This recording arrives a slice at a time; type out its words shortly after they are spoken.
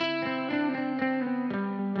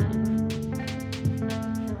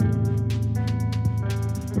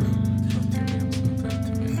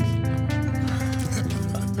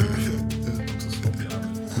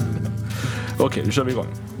Okej, nu kör vi igång.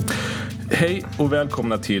 Hej och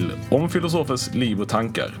välkomna till Om filosofers liv och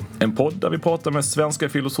tankar. En podd där vi pratar med svenska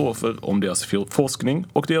filosofer om deras forskning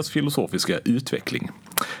och deras filosofiska utveckling.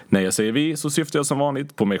 När jag säger vi så syftar jag som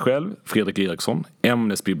vanligt på mig själv, Fredrik Eriksson,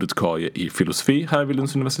 ämnesbibliotekarie i filosofi här vid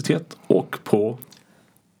Lunds universitet, och på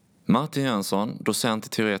Martin Jönsson, docent i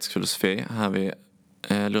teoretisk filosofi här vid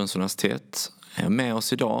Lunds universitet. Med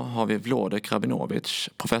oss idag har vi Vlodek Rabinovic,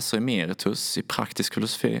 professor emeritus i praktisk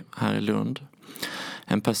filosofi här i Lund.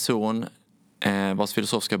 En person vars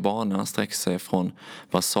filosofiska bana sträcker sig från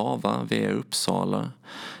Warszawa via Uppsala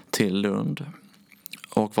till Lund.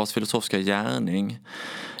 Och vars filosofiska gärning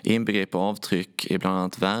inbegriper avtryck i bland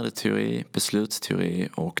annat värdeteori, beslutsteori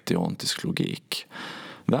och deontisk logik.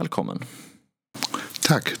 Välkommen!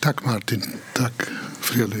 Tack Martin. Tack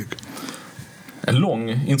Fredrik. En lång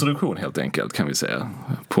introduktion helt enkelt kan vi säga,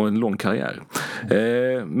 på en lång karriär.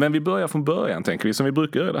 Men vi börjar från början tänker vi, som vi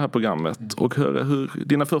brukar göra i det här programmet, och höra hur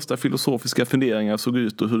dina första filosofiska funderingar såg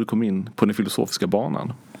ut och hur du kom in på den filosofiska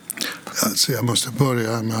banan. Alltså jag måste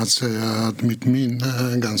börja med att säga att mitt minne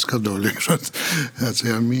är ganska dåligt. Alltså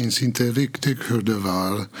jag minns inte riktigt hur det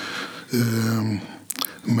var.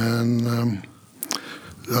 Men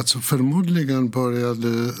alltså förmodligen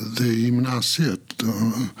började det i gymnasiet.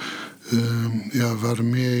 Jag var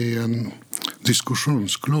med i en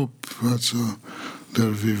diskussionsklubb alltså, där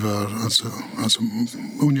vi var alltså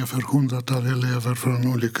ungefär 100-tal elever från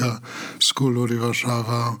olika skolor i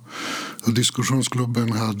Warszawa. Och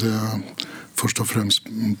diskussionsklubben hade först och främst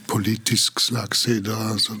politisk slagsida.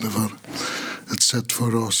 Alltså det var ett sätt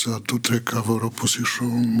för oss att uttrycka vår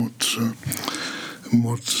opposition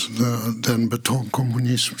mot den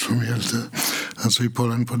betongkommunism som gällde alltså i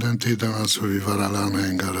Polen på den tiden. Alltså vi var alla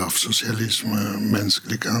anhängare av socialism,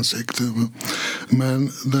 mänskliga ansikten.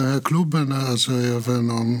 Men den här klubben, alltså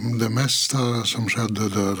även om det mesta som skedde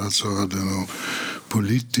där alltså hade några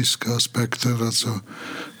politiska aspekter, alltså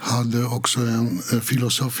hade också en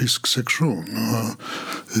filosofisk sektion.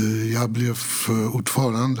 Jag blev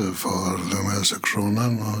ordförande för den här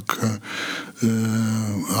sektionen och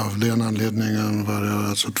av den anledningen var jag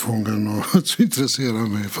alltså tvungen att intressera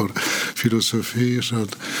mig för filosofi. Så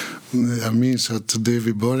att jag minns att det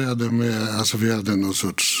vi började med, alltså vi hade någon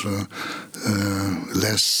sorts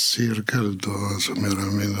läscirkel då, alltså mer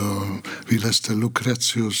eller mindre. Vi läste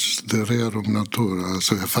Lucretius De Rerum Natura.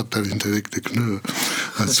 Alltså jag fattar inte riktigt nu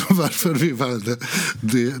alltså varför vi valde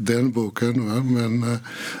den boken. Va?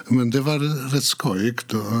 Men det var rätt skojigt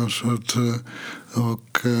då. Så att,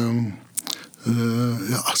 och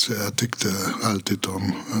ja, alltså jag tyckte alltid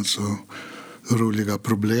om alltså roliga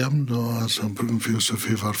problem då. Alltså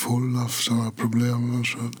filosofi var full av sådana problem.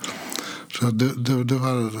 Så det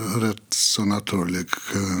var rätt så naturligt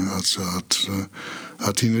alltså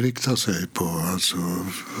att inrikta sig på alltså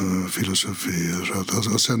filosofi.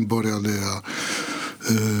 Och sen började jag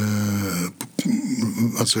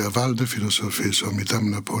alltså jag valde filosofi som mitt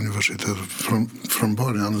ämne på universitetet från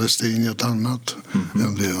början. Läste inget annat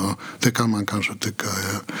än det. Och det kan man kanske tycka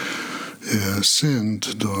är synd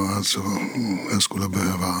då. Alltså jag skulle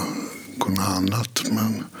behöva kunna annat,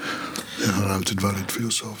 men jag har alltid varit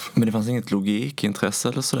filosof. Men det fanns inget logikintresse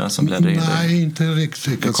eller sådär som ledde in? Nej, inte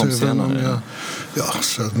riktigt. Det kom alltså, senare?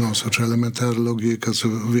 Så någon sorts elementär logik. Alltså,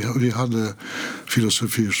 vi hade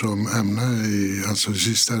filosofi som ämne i alltså,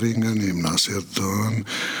 sista ringen i gymnasiet.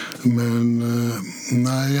 Men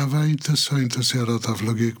nej, jag var inte så intresserad av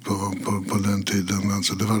logik på den tiden.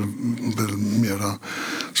 Alltså, det var väl mera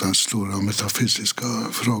så stora metafysiska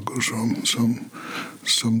frågor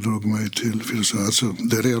som drog mig till filosofi. Alltså,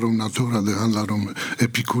 det rerum natura, det handlar om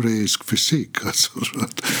epikureisk fysik. Alltså,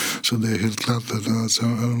 så det är helt klart alltså,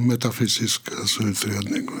 en metafysisk alltså,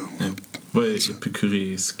 utredning. Ja. Vad är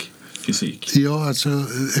epikureisk fysik? Ja, alltså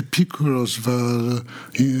Epikuros var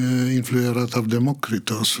influerad av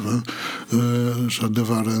Demokritos. Så det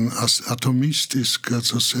var en atomistisk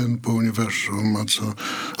alltså, syn på universum, alltså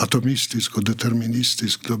atomistisk och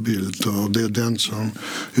deterministisk bild. Och det är den som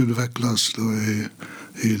utvecklas då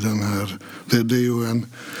i den här. Det är ju en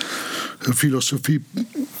filosofi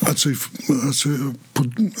alltså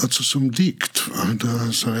som dikt. Det är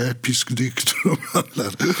en sån episk dikt som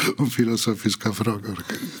handlar om filosofiska frågor.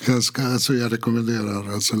 Alltså jag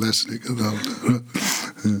rekommenderar alltså läsningen av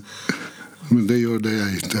det. Men det gjorde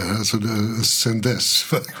jag inte. Alltså sen dess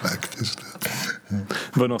faktiskt.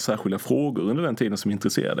 Var det några särskilda frågor under den tiden som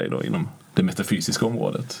intresserade dig då inom det metafysiska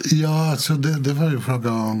området? Ja, alltså det var ju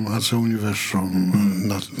fråga om alltså universum,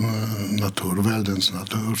 natur, världens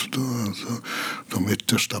natur, då, alltså de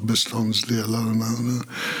yttersta beståndsdelarna.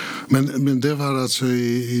 Men det var alltså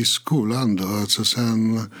i skolan då, alltså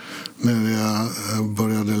sen när jag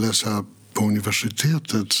började läsa på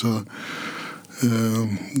universitetet så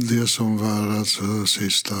det som var alltså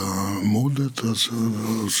sista modet, alltså,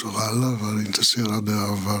 så alla var intresserade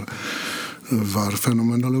av var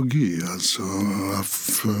fenomenologi,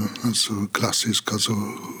 alltså klassisk, alltså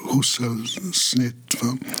Husserl-snitt.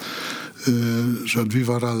 Så att vi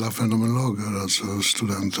var alla fenomenologer, alltså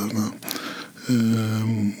studenterna.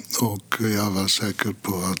 Och jag var säker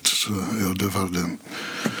på att det var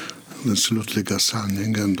den slutliga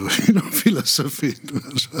sanningen då inom filosofin.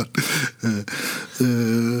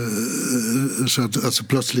 Så att alltså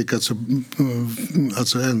plötsligt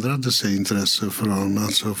alltså ändrade sig intresse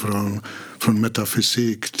från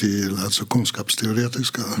metafysik till alltså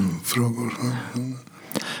kunskapsteoretiska frågor.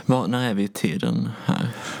 När är vi i tiden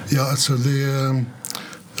här? Ja, alltså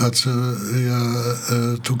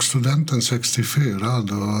jag tog studenten 64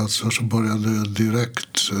 då, alltså så började jag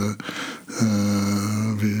direkt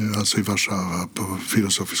i Warszawa på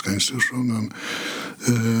filosofiska institutionen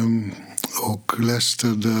och läste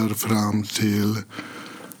där fram till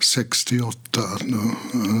 68 då,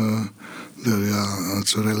 där jag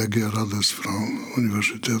alltså relegerades från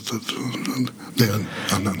universitetet. Det är en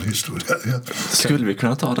annan historia. Ja. Skulle vi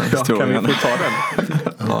kunna ta den historien? Kan vi få ta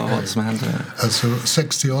den? Vad var det som hände? Alltså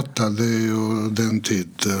 68, det är ju den tid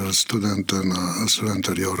där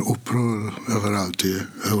studenter gör uppror överallt i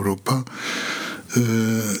Europa.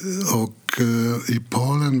 Och i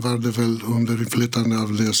Polen var det väl under inflytande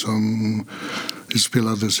av det som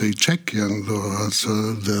spelade sig i Tjeckien då, alltså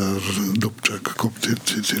där Dubček kom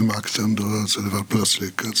till makten då, alltså det var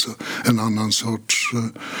plötsligt alltså en annan sorts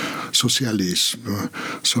socialism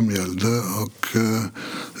som gällde och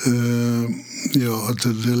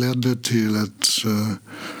det ledde till ett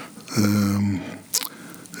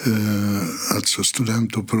alltså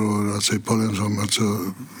studentuppror alltså i Polen som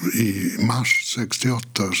alltså i mars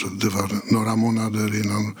 68, så det var några månader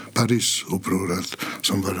innan Parisupproret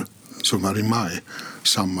som var i maj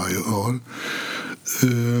samma år.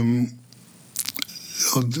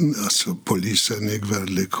 Alltså polisen gick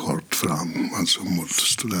väldigt hårt fram alltså mot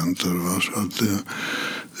studenter.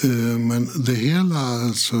 Men det hela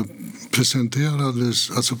alltså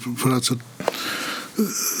presenterades alltså för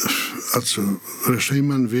alltså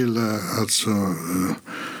regimen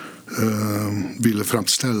ville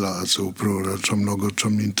framställa alltså upproret som något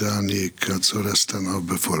som inte angick alltså resten av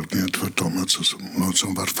befolkningen, tvärtom alltså som något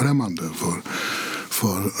som var främmande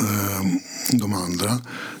för de andra.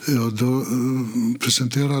 Och då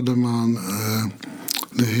presenterade man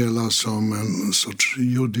det hela som en sorts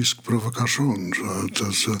judisk provokation, så att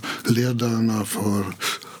alltså ledarna för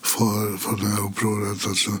det här upproret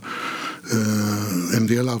alltså en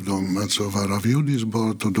del av dem alltså var av judisk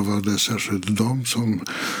bort, och då var det särskilt de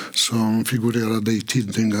som figurerade i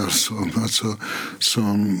tidningar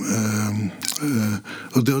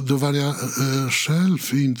och då var jag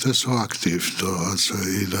själv inte så aktiv då, alltså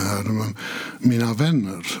i det här, men mina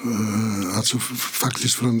vänner alltså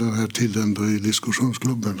faktiskt från den här tiden då i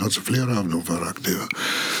diskussionsklubben, alltså flera av dem var aktiva,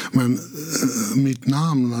 men mitt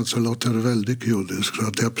namn alltså låter väldigt judiskt, så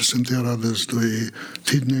att jag presenterades då i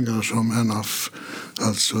tidningar som en av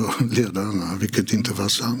alltså ledarna, vilket inte var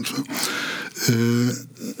sant.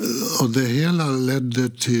 Och det hela ledde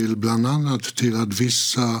till bland annat till att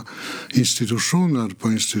vissa institutioner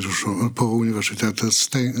på universitetet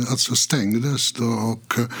stängdes då,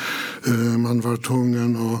 och man var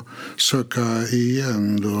tvungen att söka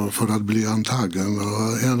igen då för att bli antagen.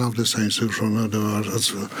 Och en av dessa institutioner, det var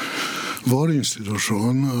alltså vår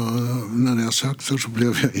institution. När jag sökte så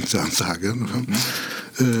blev jag inte antagen.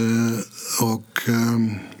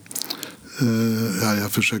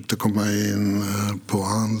 Jag försökte komma in på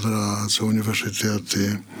andra alltså universitet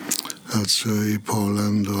i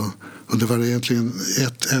Polen då. Och det var egentligen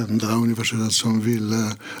ett enda universitet som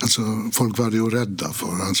ville, alltså folk var ju rädda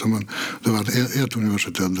för, alltså, men det var ett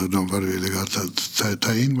universitet där de var villiga att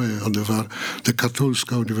ta in mig, och det var det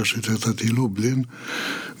katolska universitetet i Lublin.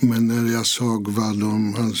 Men när jag såg vad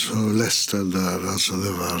de alltså läste där, alltså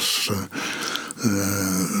det var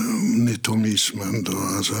nytomismen då,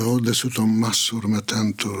 alltså, och dessutom massor med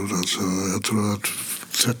tentor, alltså jag tror att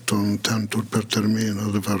 13 tentor per termin,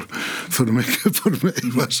 och det var för mycket för mig.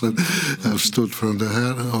 Så jag stod från det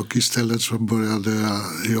här, och istället så började jag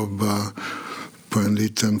jobba på en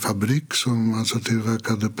liten fabrik som alltså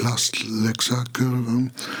tillverkade plastleksaker.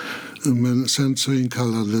 Men sen så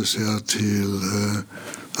inkallades jag till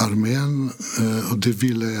armén, och det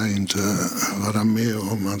ville jag inte vara med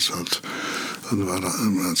om. Alltså att det var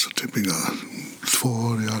alltså typ 2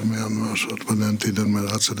 år i armén, alltså på den tiden, med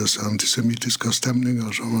alltså dessa antisemitiska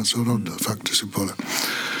stämningar som alltså rådde faktiskt i Polen.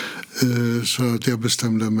 Så att jag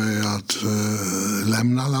bestämde mig att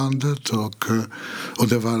lämna landet och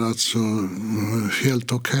det var alltså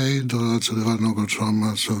helt okej. Alltså det var något som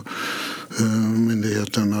alltså,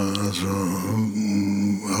 myndigheterna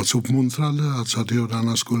alltså uppmuntrade alltså att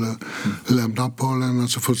judarna skulle lämna Polen.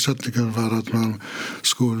 Alltså förutsättningen var att man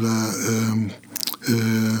skulle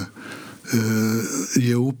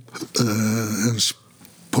ge upp ens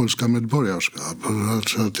polska medborgarskap.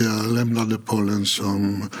 Alltså att jag lämnade Polen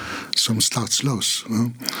som statslös.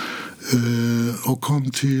 Och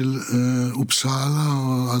kom till Uppsala.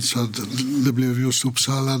 Och alltså det blev just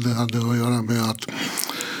Uppsala. Det hade att göra med att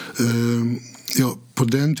på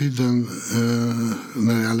den tiden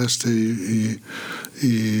när jag läste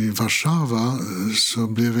i Warszawa så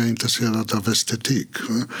blev jag intresserad av estetik.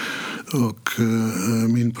 Och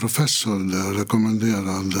min professor där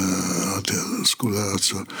rekommenderade att jag skulle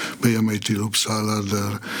alltså bege mig till Uppsala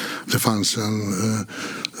där det fanns en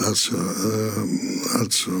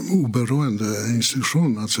alltså oberoende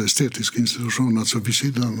institution, alltså estetisk institution, alltså vid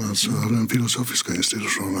sidan alltså den filosofiska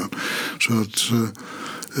institutionen. Så att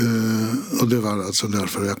och det var alltså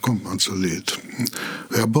därför jag kom alltså dit.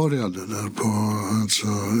 Jag började där på alltså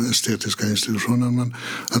estetiska institutionen, men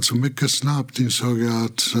alltså mycket snabbt insåg jag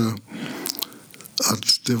att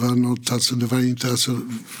det var något, alltså det var inte, alltså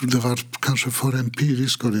det var kanske för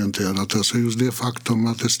empiriskt orienterat. Alltså just det faktum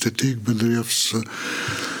att estetik bedrevs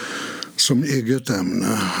som eget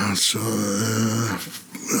ämne,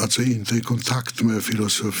 alltså inte i kontakt med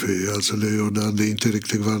filosofi. Alltså det gjorde att det inte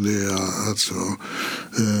riktigt var det jag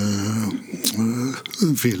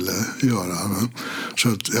ville göra. Så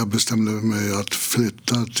att jag bestämde mig att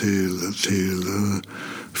flytta till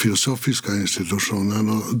filosofiska institutionen,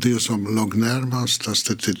 och det som låg närmast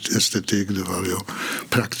estetik det var ju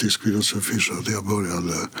praktisk filosofi, så att jag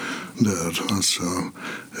började där alltså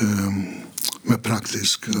med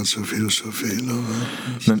praktisk alltså filosofi.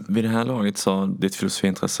 Men vid det här laget så har ditt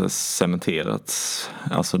filosofiintresse cementerats?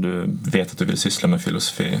 Alltså du vet att du vill syssla med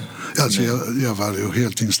filosofi? Alltså jag var ju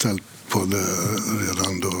helt inställd på det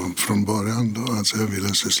redan då från början då. Alltså jag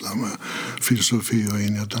ville syssla med filosofi och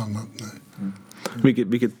inget annat. Nej.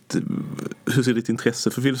 Hur ser ditt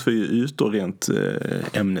intresse för filosofi ut då rent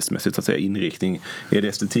ämnesmässigt, så att säga, inriktning? Är det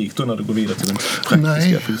estetik då när du går vidare till den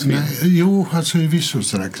praktiska filosofin? Nej, jo, alltså i viss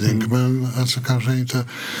utsträckning, men alltså kanske inte.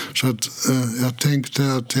 Så att jag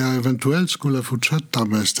tänkte att jag eventuellt skulle fortsätta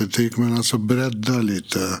med estetik, men alltså bredda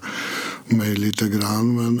mig lite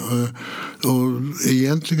grann. Men, och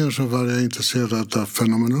egentligen så var jag intresserad av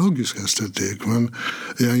fenomenologisk estetik, men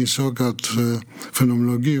jag insåg att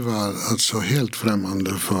fenomenologi var alltså helt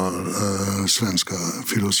främmande för svenska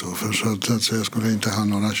filosofer, så att alltså, jag skulle inte ha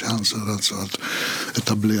några chanser alltså, att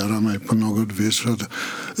etablera mig på något vis. Så att,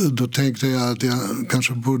 då tänkte jag att jag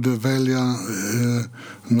kanske borde välja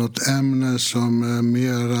något ämne som är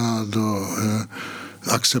mera då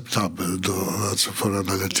acceptabel då, alltså för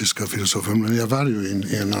analytiska filosofer. Men jag var ju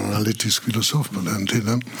en analytisk filosof på den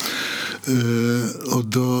tiden. Och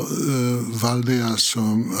då valde jag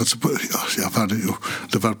som... Alltså,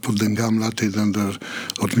 det var på den gamla tiden där,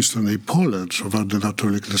 åtminstone i Polen, så var det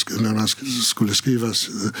naturligt när man skulle skriva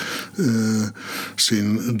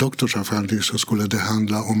sin doktorsavhandling så skulle det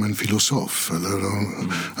handla om en filosof eller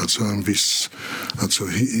om alltså en viss alltså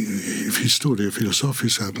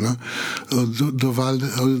historiefilosofisk ämne. Och då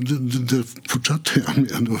det fortsatte jag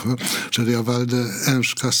med då. Så jag valde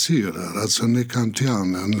Ernst Cassirer, alltså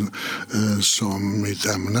Nikantianen, som mitt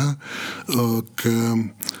ämne, och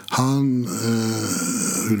han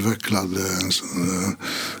utvecklade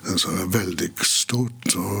en sån väldigt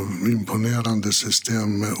stort och imponerande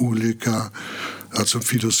system med olika alltså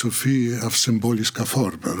filosofi av symboliska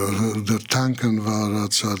former. Där tanken var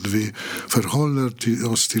alltså att vi förhåller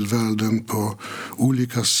oss till världen på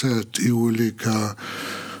olika sätt i olika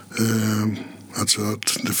alltså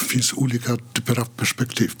att det finns olika typer av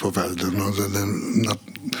perspektiv på världen, och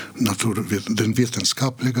det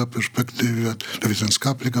vetenskapliga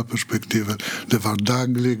perspektivet, det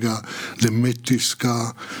vardagliga, det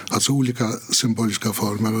mytiska, alltså olika symboliska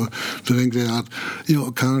former. Och då tänkte jag att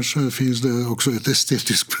kanske finns det också ett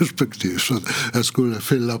estetiskt perspektiv, så att jag skulle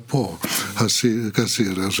fylla på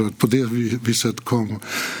Cassirer. Så på det viset kom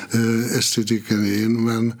estetiken in,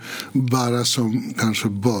 men bara som kanske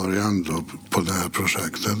början då på det här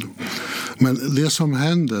projektet. Men det som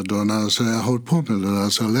hände då när jag höll på med det,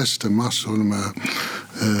 alltså jag läste massor med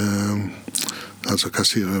alltså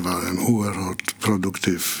Cassirer var en oerhört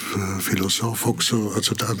produktiv filosof också.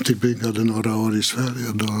 Alltså han tillbringade några år i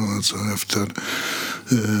Sverige då, alltså efter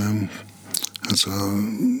Alltså,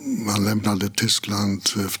 man lämnade Tyskland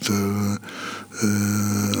efter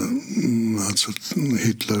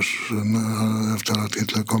efter att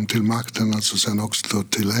Hitler kom till makten, alltså sen också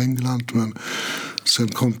till England, men sen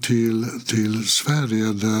kom till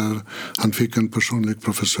Sverige där han fick en personlig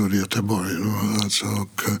professor i Göteborg. Alltså,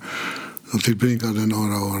 och tillbringade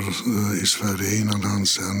några år i Sverige innan han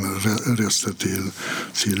sen reste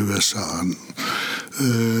till USA.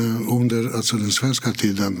 Under den svenska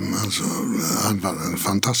tiden, alltså, han var en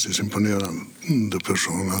fantastiskt imponerande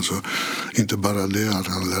person. Alltså, inte bara det att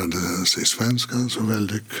han lärde sig svenska så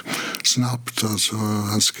väldigt snabbt. Alltså,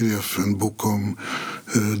 han skrev en bok om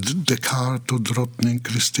Descartes och drottning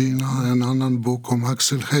Kristina, en annan bok om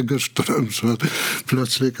Axel Hägerström. Så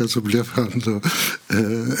plötsligt alltså blev han då,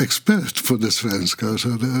 expert på det svenska.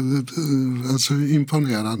 Alltså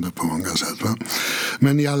imponerande på många sätt. Va?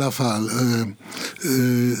 Men i alla fall,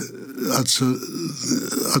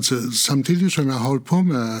 samtidigt som jag höll på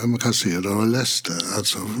med kasserer och läste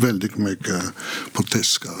väldigt mycket på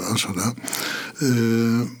tyska.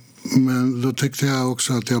 Men då tyckte jag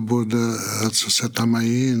också att jag borde sätta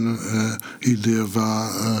mig in i det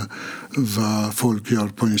vad folk gör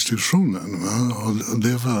på institutionen. Va? Och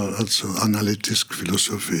det var analytisk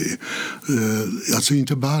filosofi.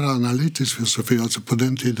 Inte bara analytisk filosofi. På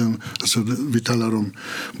den tiden, vi talar om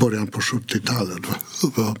början på 70-talet.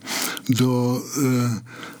 Va?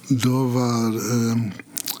 Då var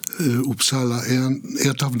Uppsala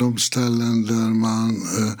ett av de ställen där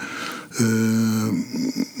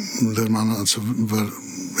man var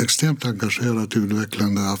extremt engagerad i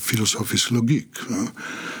utvecklandet av filosofisk logik.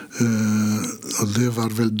 Och det var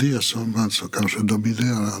väl det som kanske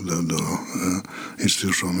dominerade då,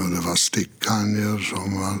 institutionen. Det var Stig Kanjer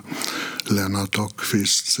som var Lennart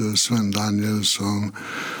Ockvist, Sven Danielsson,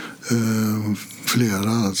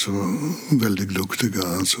 flera väldigt duktiga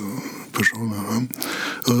personer.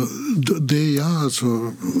 Och det jag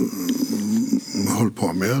höll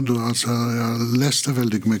på med. Jag läste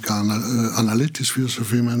väldigt mycket analytisk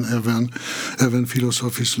filosofi, men även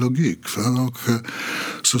filosofisk logik. Och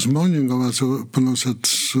så småningom på något sätt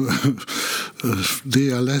det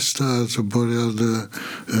jag läste började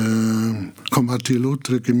komma till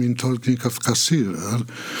uttryck i min tolkning av kasserer.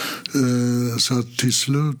 Så att till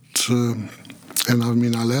slut en av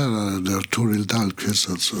mina lärare där, Toril Dahlqvist,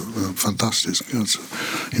 en fantastisk,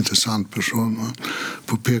 intressant person,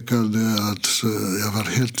 påpekade att jag var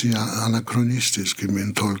helt anakronistisk i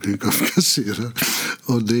min tolkning av kasserer.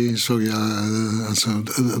 Och det insåg jag,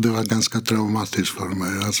 det var ganska traumatiskt för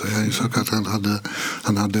mig. Jag insåg att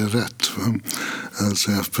han hade rätt.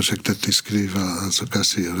 Jag försökte tillskriva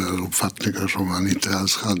kasserer uppfattningar som han inte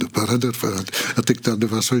alls hade, bara därför att jag tyckte att det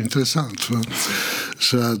var så intressant.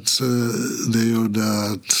 Så att det gjorde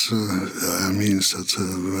att jag minns att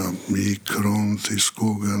jag gick runt i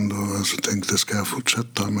skogen då, tänkte, ska jag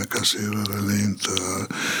fortsätta med kasserer eller inte?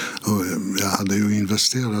 Och jag hade ju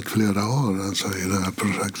investerat flera år i det här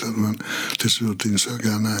projektet, men till slut insåg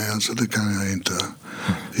jag, nej, det kan jag inte.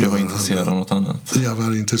 Jag var intresserad av något annat. Jag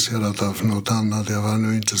var intresserad av något annat. Jag var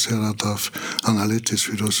nu intresserad av analytisk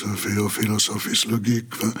filosofi och filosofisk logik.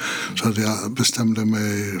 Så att jag bestämde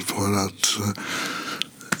mig för att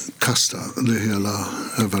kasta det hela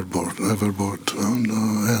överbord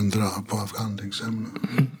och ändra på avhandlingsämnen.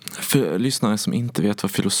 För lyssnare som inte vet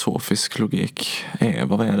vad filosofisk logik är,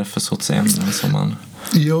 vad är det för sorts ämnen som man...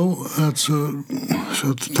 Jo, så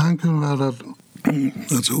tanken var att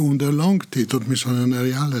under lång tid, åtminstone när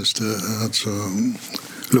jag läste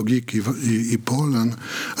logik i Polen,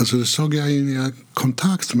 det såg jag in i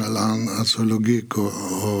kontakt mellan logik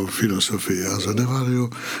och filosofi. Det var ju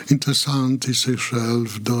intressant i sig själv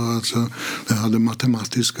då, det hade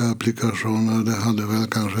matematiska applikationer, det hade väl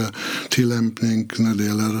kanske tillämpning när det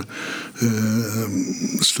gäller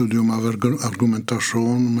studium av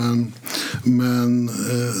argumentation, men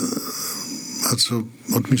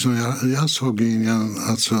åtminstone jag såg in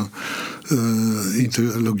inte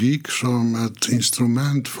logik som ett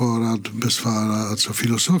instrument för att besvara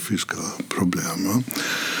filosofiska problem.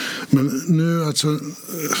 Men nu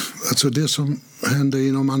det som hände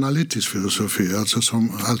inom analytisk filosofi,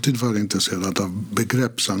 som alltid var intresserad av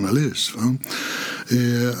begreppsanalys,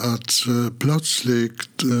 är att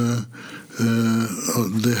plötsligt,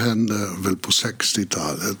 det hände väl på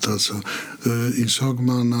 60-talet, insåg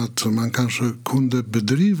man att man kanske kunde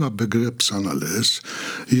bedriva begreppsanalys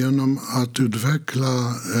genom att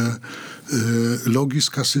utveckla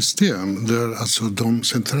logiska system där alltså de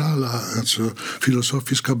centrala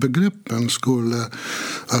filosofiska begreppen skulle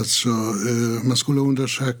man skulle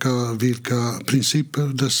undersöka vilka principer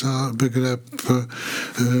dessa begrepp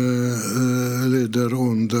leder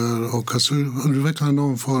under och alltså utveckla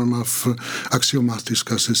någon form av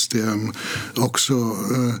axiomatiska system också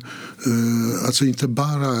alltså inte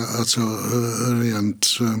bara rent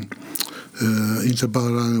inte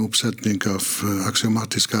bara en uppsättning av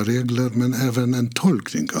axiomatiska regler men även en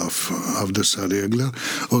tolkning av dessa regler.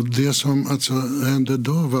 Och det som alltså hände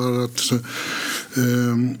då var att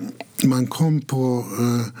man kom på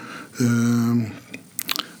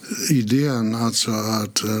idén att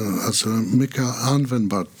mycket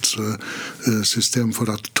användbart system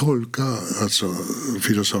för att tolka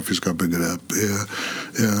filosofiska begrepp är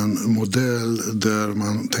en modell där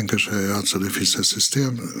man tänker sig att det finns ett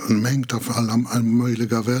system, en mängd av alla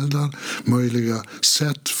möjliga världar, möjliga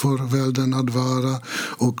sätt för världen att vara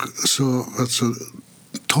och så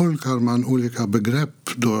tolkar man olika begrepp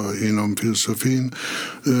då inom filosofin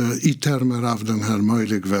i termer av den här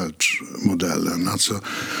möjlig världsmodellen. Alltså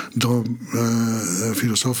de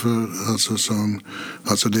filosofer som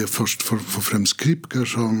det är först för främst Kripke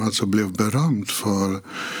som blev berömd för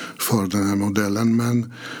den här modellen,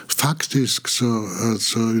 men faktiskt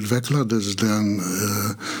så utvecklades den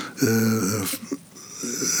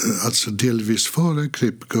delvis före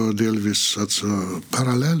Kripke och delvis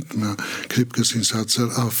parallellt med Kripkes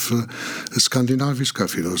insatser av skandinaviska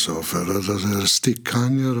filosofer. Stig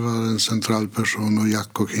Kanjer var en central person och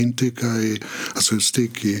Jaakko Hintikka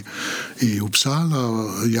Stig i Uppsala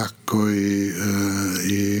och Jaakko i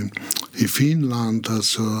Finland.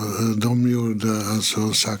 De gjorde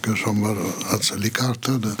saker som var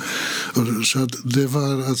likartade. Så det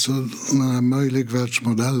var den här möjlig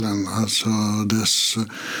världsmodellen,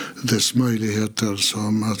 dess möjligheter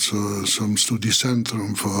som stod i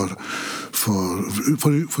centrum för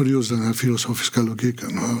just den här filosofiska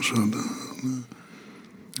logiken.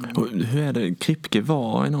 Och hur är det? Kripke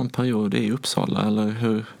var i någon period i Uppsala, eller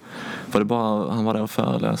hur? Var det bara han var där och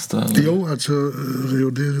föreläste? Eller? Jo,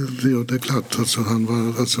 det är klart. Han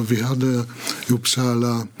var, vi hade i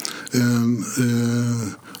Uppsala en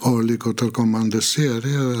årlig återkommande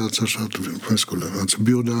serie så att vi skulle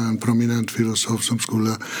bjuda en prominent filosof som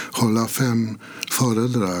skulle hålla 5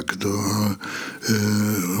 föredrag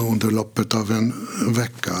under loppet av en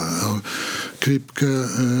vecka. Kripke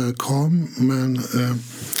kom, men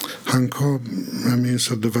han kom, jag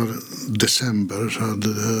minns att det var december, så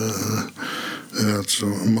hade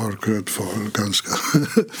mörkret fall ganska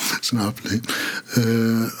snabbt.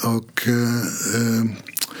 Och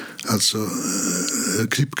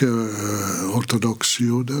Kripke ortodox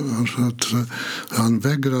jude, att han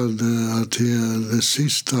vägrade att ge det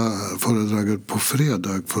sista föredraget på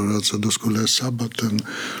fredag för att då skulle sabbaten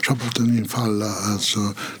infalla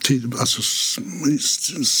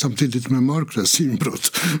samtidigt med mörkrets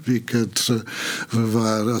inbrott, vilket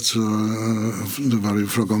var det var ju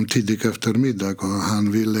fråga om tidig eftermiddag och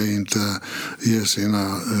han ville inte ge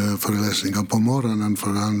sina föreläsningar på morgonen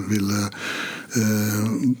för han ville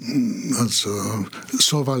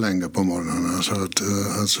sova länge på morgonen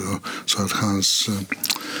så att hans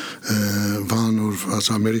vanor,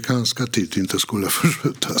 amerikanska tid inte skulle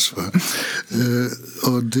förskjutas.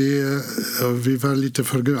 Och vi var lite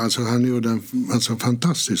förgröna. Han gjorde en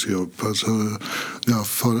fantastisk jobb.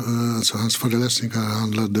 Hans föreläsningar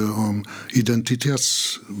handlade om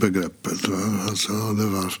identitetsbegreppet.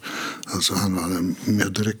 Han var en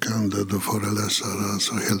medryckande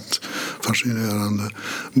föreläsare, helt fascinerande.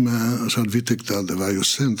 Men så att vi tyckte att det var ju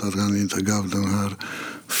synd att han inte gav den här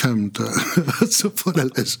 5:e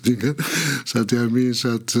föreläsningen. Så att jag minns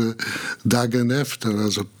att dagen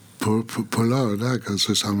efter, på lördag,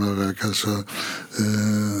 samma vecka,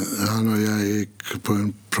 han och jag gick på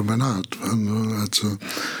en promenad.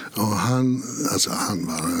 Och han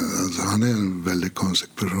är en väldigt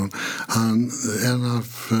konstig person. En av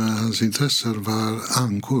hans intressen var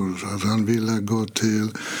ankor. Så att han ville gå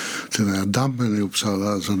till den här dammen i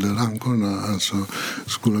Uppsala, där ankorna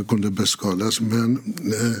kunde beskadas. Men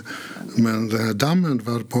den här dammen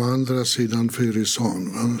var på andra sidan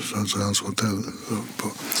Fyrisån, hans hotell.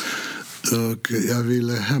 Och jag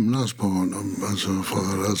ville hämnas på honom.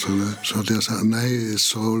 Så att jag sa, nej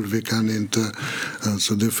Saul, vi kan inte.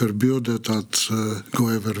 Det är förbjudet att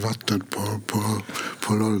gå över vatten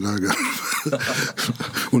på lördagar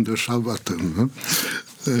under sabbaten.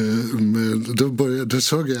 Men då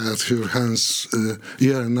såg jag hur hans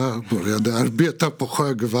hjärna började arbeta på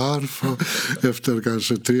högvarv. Och efter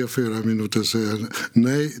kanske 3-4 minuter säger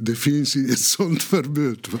nej, det finns inget sånt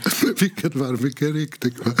förbud. Vilket var mycket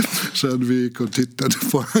riktigt. Så att vi gick och tittade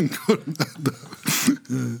på ankorna.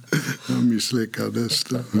 Jag misslyckades.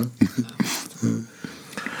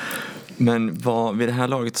 Men vid det här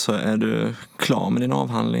laget så är du klar med din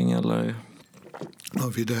avhandling eller? Ja,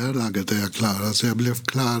 vid det här laget är jag klar. Alltså jag blev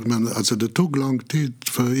klar, men alltså det tog lång tid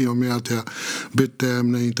för i och med att jag bytte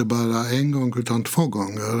ämne inte bara en gång utan 2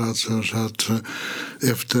 gånger. Alltså, så att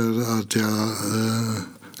efter att jag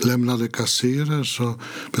lämnade Kassirer så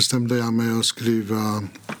bestämde jag mig att skriva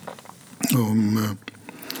om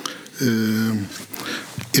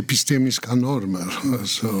epistemiska normer,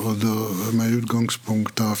 alltså, och då med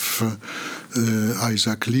utgångspunkt av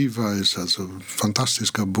Isaac Levi's alltså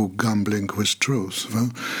fantastiska bok Gambling with Truth.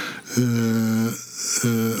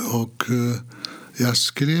 Och jag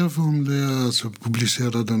skrev om det, alltså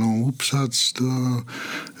publicerade någon uppsats då,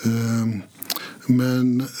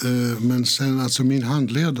 men sen alltså min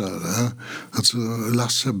handledare, alltså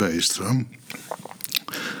Lasse Bergström,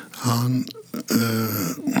 han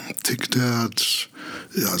tyckte att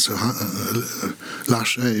alltså,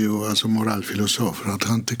 Lars är ju alltså moralfilosof, att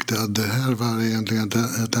han tyckte att det här var egentligen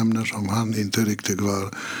ett ämne som han inte riktigt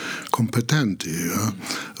var kompetent i, ja?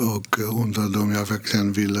 Och undrade om jag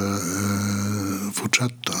verkligen ville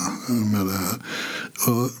fortsätta med det här.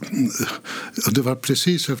 Och det var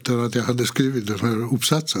precis efter att jag hade skrivit den här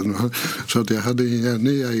uppsatsen, ja? Så att jag hade inga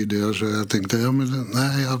nya idéer, så jag tänkte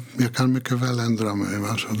jag kan mycket väl ändra mig,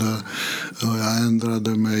 va? Och jag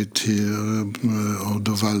ändrade mig till, och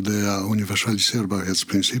då valde jag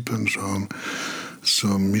universaliserbarhetsprincipen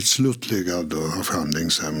som mitt slutliga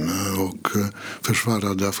avhandlingsämne och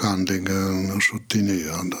försvarade avhandlingen 79,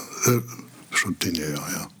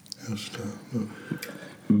 ja. Just det.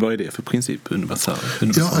 Vad är det för princip?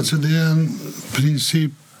 Ja, alltså det är en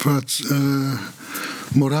princip,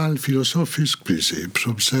 moralfilosofisk princip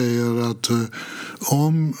som säger att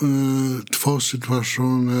om 2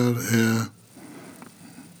 situationer är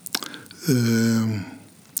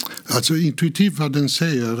alltså intuitivt vad den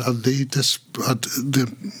säger att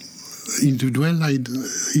den individuella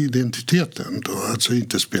identiteten då, alltså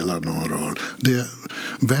inte spelar någon roll.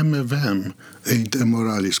 Vem är vem är inte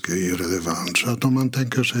moraliskt irrelevant. Så att om man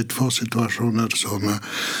tänker sig 2 situationer som är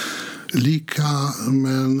lika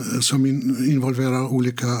men som involverar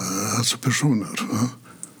olika alltså personer, ja?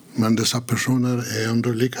 Men dessa personer är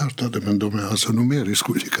ändå likartade, men de är alltså numeriskt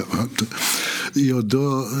olika. Ja,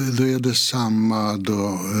 då är det samma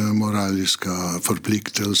moraliska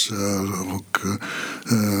förpliktelser och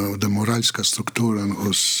den moraliska strukturen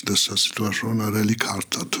hos dessa situationer är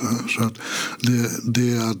likartad. Så att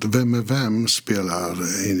det att vem är vem spelar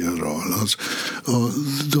ingen roll. Alltså, och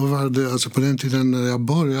då var det, alltså på den tiden när jag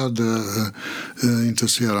började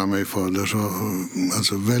intressera mig för det, så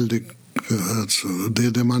alltså väldigt alltså, det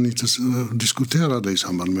är det man inte diskuterade i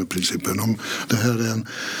samband med principen, om det här är en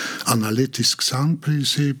analytisk sann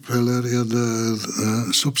princip eller är det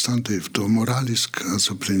substantivt och moralisk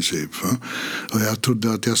alltså princip. Och jag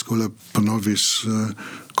trodde att jag skulle på något vis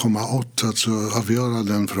komma åt alltså avgöra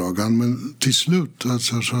den frågan, men till slut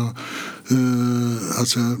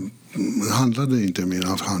handlade inte min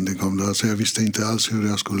avhandling om det. Alltså jag visste inte alls hur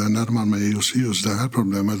jag skulle närma mig just det här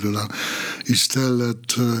problemet. Utan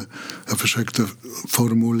istället jag försökte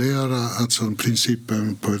formulera alltså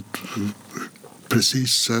principen på ett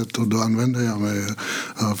precis sätt, och då använde jag mig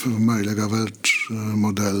av möjliga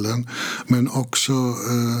världsmodellen. Men också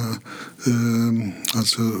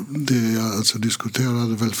alltså det jag alltså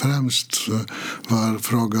diskuterade väl främst var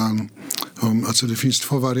frågan om, alltså det finns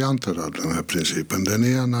 2 varianter av den här principen. Den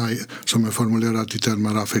ena som är formulerad i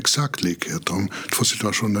termer av exakt likhet. Om 2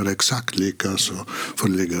 situationer är exakt lika så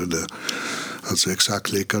föreligger det alltså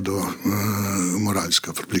exakt lika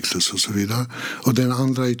moraliska förpliktelser och så vidare. Och den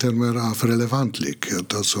andra i termer av relevant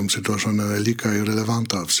likhet, alltså om situationer är lika i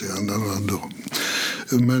relevanta avseenden.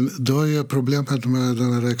 Men då är problemet med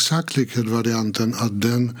den här exakt likhet-varianten att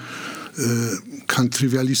den kan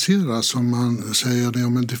trivialiseras om man säger att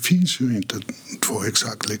men det finns ju inte 2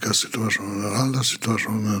 exakt lika situationer. Alla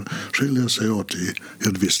situationer skiljer sig åt i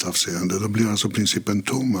ett visst avseende. Då blir alltså principen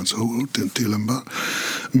tom, alltså otillämpbar.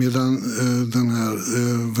 Medan den här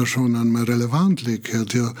versionen med relevant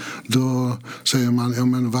likhet, då säger man,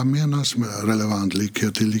 men vad menas med relevant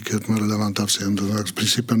likhet i likhet med relevant avseende?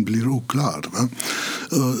 Principen blir oklar. Va?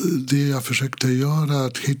 Det jag försökte göra är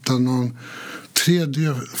att hitta någon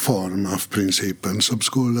tredje form av principen som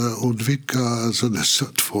skulle undvika alltså dessa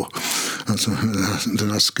två. Alltså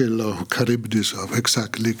den här Scylla och Charybdis av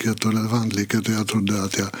exakt likhet och relevant likhet. Jag trodde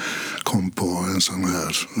att jag kom på en sån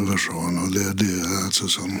här version, och det är det alltså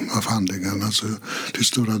som avhandlingen, alltså till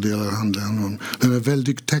stora delar handlingen. Den är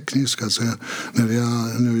väldigt teknisk. Alltså, när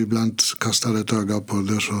jag nu ibland kastar ett öga på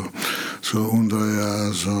det så undrar jag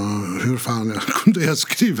alltså, hur fan kunde jag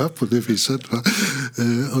skriva på det viset. Va?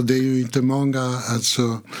 Och det är ju inte många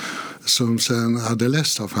alltså, som sen hade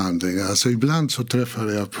läst avhandlingar. Alltså ibland så träffar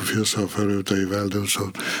jag filosofer ute i världen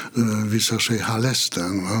som visar sig ha läst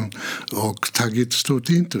den, va? Och tagit stort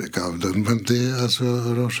intryck av den. Men det alltså,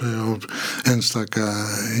 rör sig om enstaka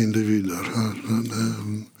individer.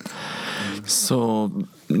 Så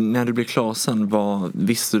när du blev klar sen,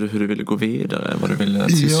 visste du hur du ville gå vidare? Vad du ville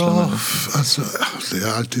syssla med? Alltså, det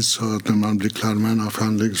är alltid så att när man blir klar med en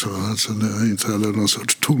avhandling så alltså, det är inte heller någon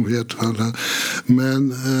sorts tomhet.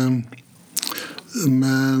 Men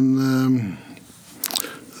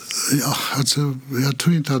ja, alltså, jag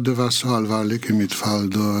tror inte att det var så allvarligt i mitt fall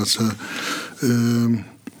då.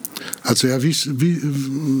 Alltså jag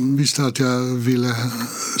visste att jag ville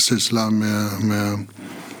syssla med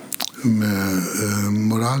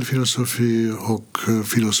moralfilosofi och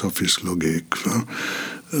filosofisk logik. Va?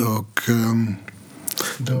 Och,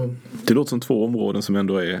 det låter som två områden som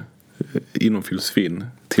ändå är inom filosofin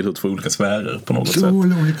tillhör två olika sfärer på något sätt. Två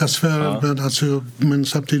olika sfärer, ja. Men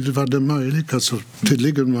samtidigt var det möjligt, alltså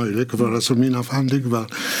tydligen möjligt, för alltså min avhandling var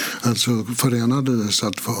alltså förenade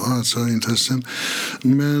dessa två alltså intressen.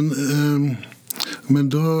 Men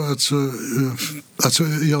då alltså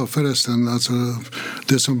ja, förresten, alltså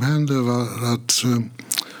det som hände var att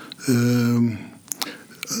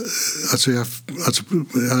jag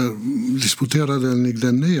disputerade i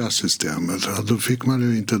det nya systemet. Då fick man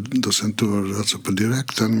ju inte docentur alltså på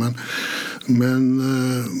direkten,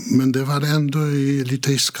 men det var ändå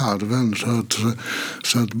lite i skarven,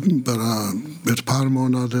 så att bara ett par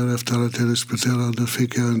månader efter att jag disputerade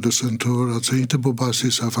fick jag en docentur, alltså inte på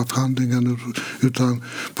basis av avhandlingen utan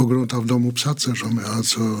på grund av de uppsatser som jag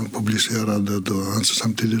alltså publicerade då, alltså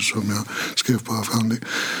samtidigt som jag skrev på avhandling.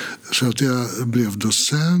 Så att jag blev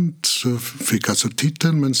docent, så fick alltså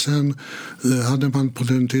titeln, men sen hade man på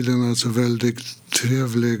den tiden alltså väldigt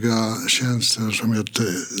trevliga tjänster som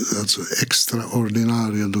hette alltså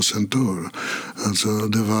extraordinarie docentur. Alltså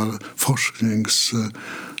det var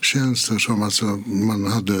forskningstjänster som alltså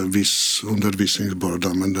man hade viss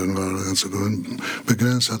undervisningsbörda, men den var alltså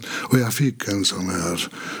begränsad. Och jag fick en sån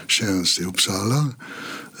här tjänst i Uppsala.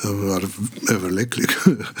 Jag var överlycklig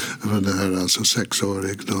över det här, alltså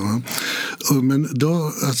 6-årig då.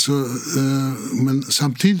 Men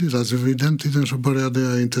samtidigt, alltså vid den tiden så började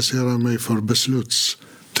jag intressera mig för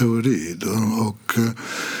beslutsteori då, och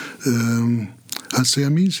alltså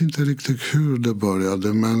jag minns inte riktigt hur det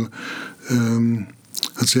började, men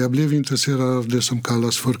alltså jag blev intresserad av det som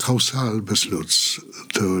kallas för kausal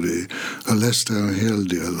beslutsteori. Jag läste en hel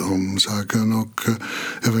del om saken och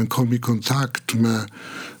även kom i kontakt med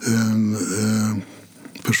en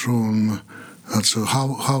person, alltså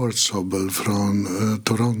Howard Sobel från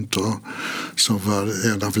Toronto, som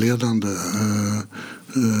var en av ledande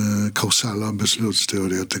kausala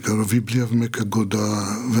beslutsteoretiker, och vi blev mycket goda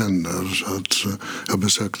vänner, så att jag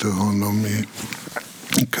besökte honom i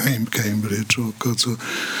Cambridge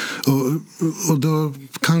och då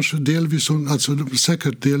kanske delvis, alltså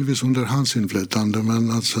säkert delvis under hans inflytande,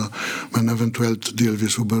 men eventuellt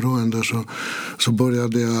delvis oberoende, så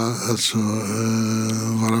började jag alltså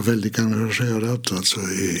vara väldigt engagerad alltså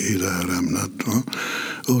i det här ämnet,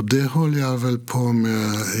 och det höll jag väl på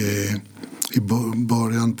med i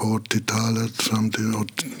början på 80-talet fram till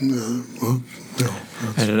 80, ja.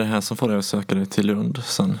 Är det här som får dig att söka dig till Lund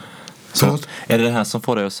sen? Är det här som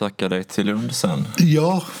får dig att söka dig till Lund sen?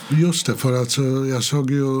 Ja, just det. För alltså, jag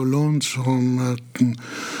såg ju Lund som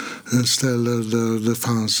ett ställe där det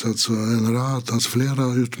fanns alltså en rad, alltså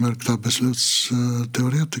flera utmärkta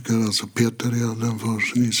beslutsteoretiker. Alltså Peter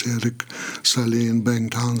Edenfors, Nils-Erik Salin,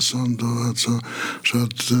 Bengt Hansson. Då, alltså,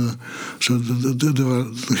 så det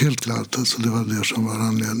var helt klart, alltså, det var det som var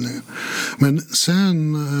anledningen. Men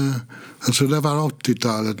sen, alltså det var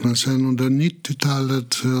 80-talet, men sen under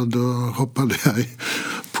 90-talet då hoppade jag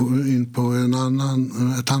in på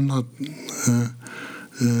ett annat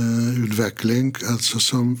utveckling, alltså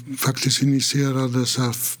som faktiskt initierades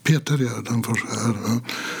av Peter Edenfors här.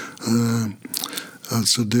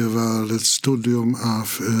 Alltså det var ett studium av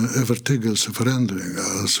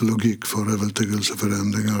övertygelseförändringar, alltså logik för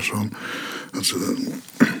övertygelseförändringar, som alltså,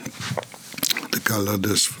 det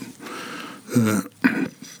kallades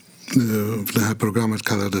det här programmet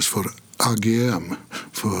kallades för AGM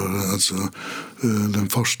för alltså den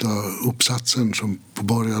första uppsatsen som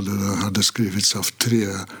började hade skrivits av 3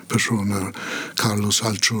 personer, Carlos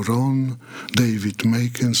Alchoron, David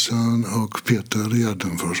Makinson och Peter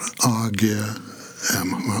Edenfors,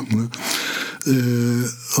 AGM.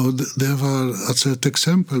 Och det var alltså ett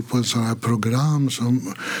exempel på ett sådant här program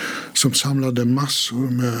som samlade massor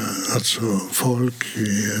med alltså folk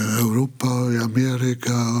i Europa och i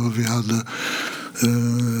Amerika, och vi hade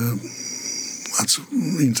alltså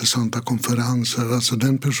intressanta konferenser. Alltså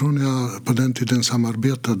den person jag på den tiden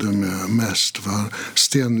samarbetade med mest var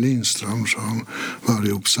Sten Lindström som var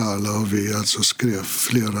i Uppsala, och vi alltså skrev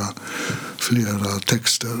flera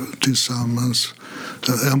texter tillsammans.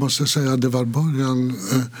 Jag måste säga att det var början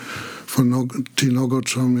till något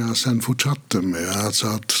som jag sen fortsatte med,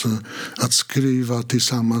 alltså att skriva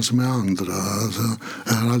tillsammans med andra. Alltså,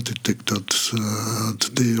 jag har alltid tyckt att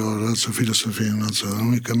det gör alltså filosofin alltså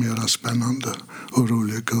mycket mer spännande och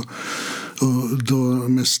rolig. Och då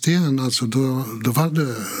med Sten, alltså då var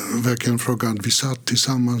det verkligen frågan att vi satt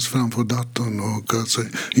tillsammans framför datorn, och alltså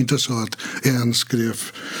inte så att en skrev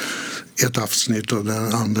ett avsnitt och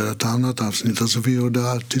den andra ett annat avsnitt. Alltså vi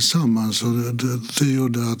gjorde allt tillsammans, och det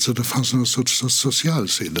gjorde att det fanns någon sorts social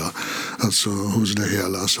sida alltså hos det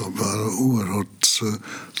hela som var oerhört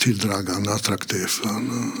tilldragande, attraktivt.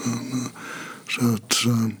 Så att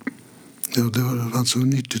ja, det var alltså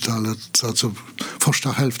 90-talet, alltså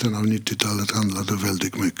första hälften av 90-talet handlade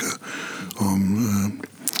väldigt mycket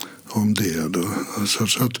om det då.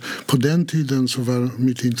 Så att på den tiden så var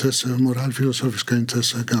mitt intresse, moralfilosofiska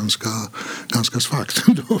intresse ganska svagt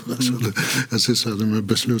då. Alltså jag sysslade med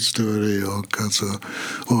beslutsteori och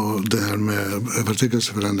det här med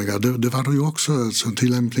övertygelseförändringar. Det var ju också alltså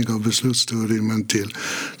tillämpning av beslutsteori, men till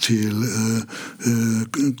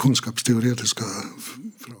kunskapsteoretiska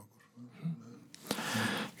frågor.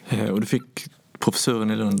 Och du fick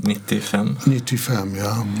professuren i Lund 95? 95,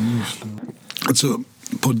 ja. Alltså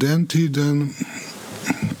på den tiden,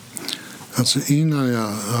 alltså innan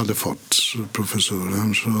jag hade fått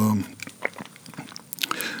professoren, så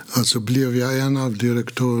alltså blev jag en av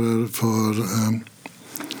direktörer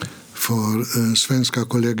för Svenska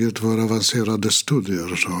kollegiet för avancerade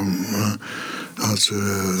studier som alltså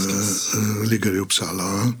ligger i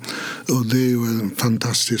Uppsala. Och det är ju en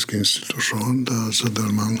fantastisk institution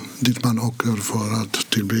dit man åker för att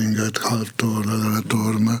tillbringa ett halvt år eller ett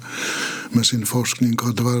år med sin forskning.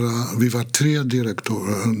 Och vi var 3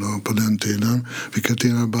 direktörer på den tiden, vilket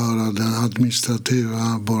innebar att den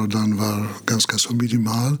administrativa bördan var ganska så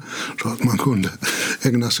minimal, så att man kunde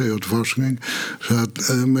ägna sig åt forskning.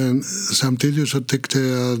 Men samtidigt så tyckte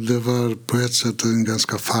jag att det var på ett sätt en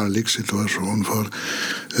ganska farlig situation, för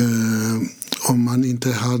om man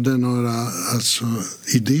inte hade några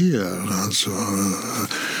idéer,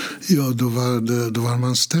 då var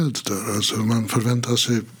man ställd där. Alltså man förväntade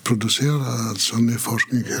sig producera ny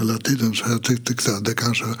forskning hela tiden. Så jag tyckte att det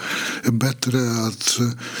kanske är bättre att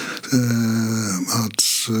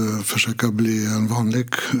försöka bli en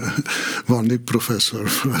vanlig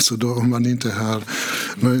professor. Alltså då, om man inte har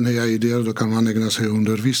nya idéer, då kan man ägna sig åt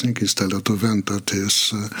undervisning istället och vänta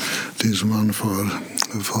tills man får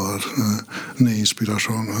ny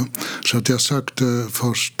inspiration. Så att jag sökte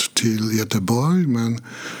först till Göteborg, men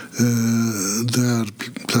där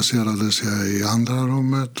placerades jag i andra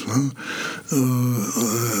rummet.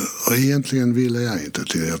 Och egentligen ville jag inte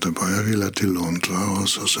till Göteborg, jag ville till Lund. Och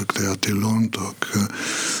så sökte jag till Lund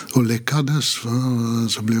och lyckades.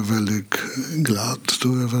 Så blev jag väldigt glad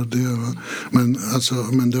över det.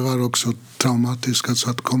 Men det var också traumatiskt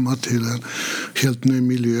att komma till en helt ny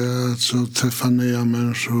miljö, träffa nya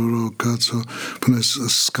människor och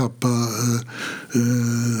skapa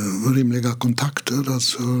rimliga kontakter.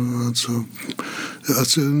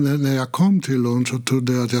 När jag kom till Lund så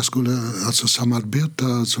trodde jag att jag skulle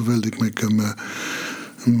samarbeta väldigt mycket med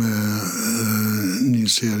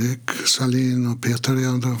Nils-Erik Salin och Peter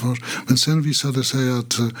Edenfors. Men sen visade det sig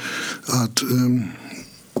att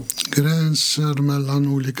gränser mellan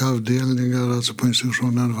olika avdelningar på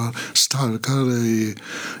institutionen var starkare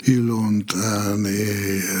i Lund än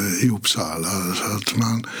i Uppsala. Så att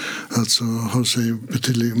man höll sig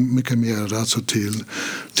betydligt mycket mer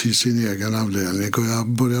till sin egen avdelning. Och jag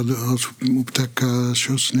började upptäcka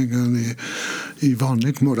tjusningen i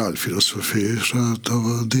vanlig moralfilosofi. Så att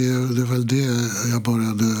det är väl det jag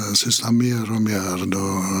började syssla mer och mer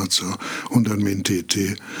då, under min tid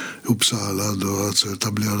i Uppsala. Då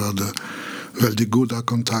etablerade väldigt goda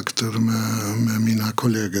kontakter med mina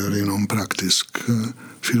kollegor inom praktisk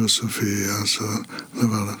filosofi. Det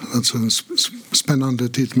var en spännande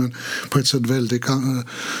tid, men på ett sätt väldigt,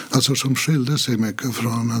 alltså som skilde sig mycket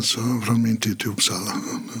från min tid i Uppsala.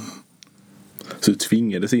 Så du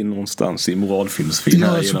tvingades in någonstans i moralfilosofin?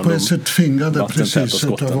 Ja, alltså på ett sätt tvingade precis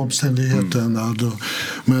av omständigheterna. Då.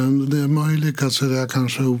 Men det är möjligt att jag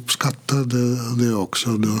kanske uppskattade det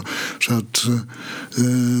också. Då. Så att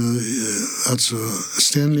alltså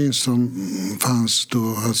Sten Lindström fanns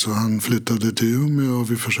då, alltså han flyttade till Umeå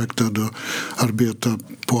och vi försökte då arbeta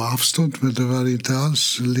på avstånd, men det var inte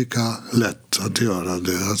alls lika lätt att göra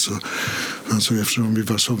det. Alltså eftersom vi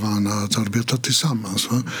var så vana att arbeta tillsammans.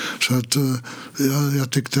 Va? Så att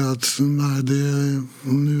jag tyckte att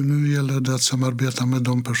nu gäller det att samarbeta med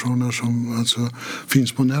de personer som alltså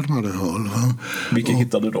finns på närmare håll. Va? Vilka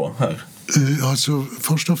hittade du då här? Alltså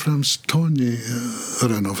först och främst Tony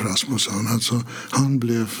Renoff Rasmusson. Alltså, han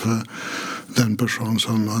blev den person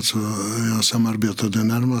som alltså, jag samarbetade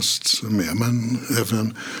närmast med. Men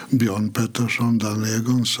även Björn Pettersson, Dan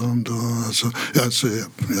Egonsson. Jag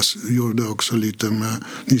gjorde också lite med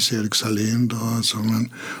Nils-Erik Salin. Då, alltså, men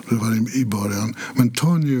det var i början. Men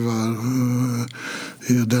Tony var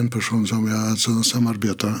den person som jag alltså, har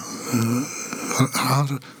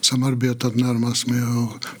samarbetat närmast med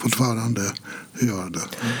och fortfarande gör det.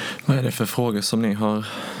 Vad är det för frågor som ni har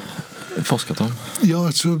forskat om? Ja,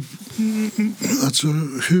 alltså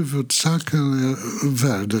huvudsaken är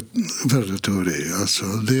värdeteori. Alltså,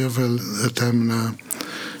 det är väl ett ämne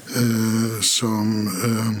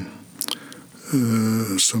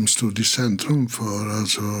som stod i centrum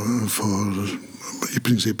för i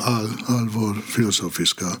princip all vår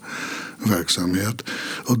filosofiska verksamhet.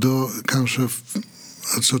 Och då kanske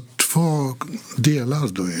alltså två delar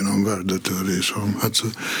då inom värdeteori.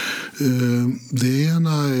 Det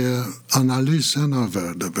ena är analysen av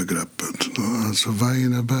värdebegreppet. Alltså vad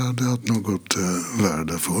innebär det att något är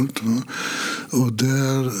värdefullt? Och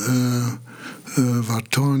där var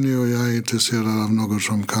Tony och jag intresserade av något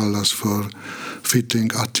som kallas för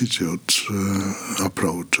fitting attitude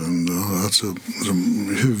approachen. Alltså,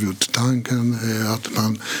 huvudtanken är att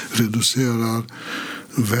man reducerar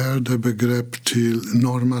värdebegrepp till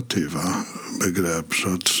normativa begrepp. Så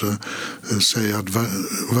att säga att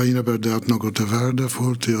vad innebär det att något är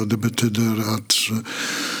värdefullt? Ja, det betyder att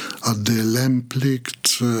det är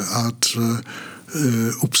lämpligt att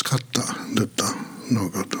uppskatta detta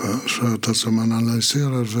något. Så att alltså man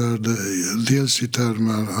analyserar värde dels i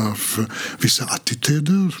termer av vissa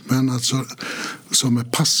attityder, men alltså som är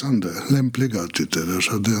passande, lämpliga attityder.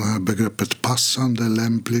 Så det här begreppet passande,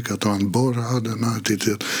 lämplig, att man bör ha den här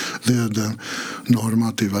attityden, det är den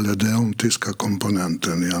normativa eller deontiska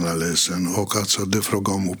komponenten i analysen. Och alltså det är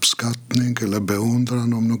fråga om uppskattning eller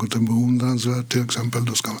beundran. Om något är beundransvärt till exempel,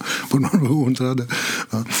 då ska man beundra det.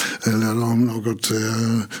 Eller om något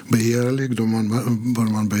är begärligt, då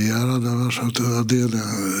bör man begära det. Så det är det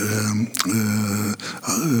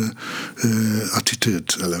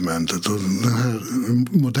attitydelementet. Och den här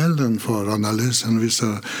modellen för analysen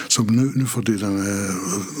visar, som nu för tiden är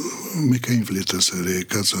mycket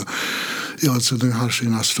inflytelserik. Alltså den har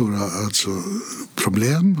sina stora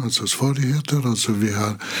problem, svårigheter.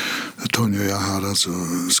 Tony och jag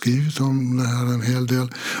har skrivit om det här en hel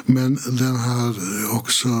del. Men den har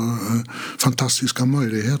också fantastiska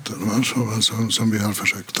möjligheter som vi har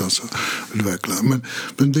försökt utveckla.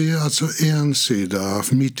 Men det är en sida av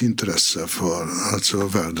mitt intresse för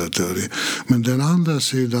värdeteori. Men den andra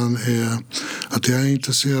sidan är att jag är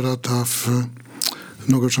intresserad av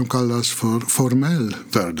något som kallas för formell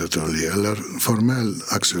värdeteori eller formell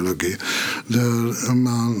axiologi, där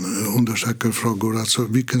man undersöker frågor,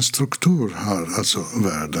 vilken struktur har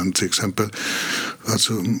världen, till exempel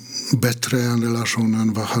bättre än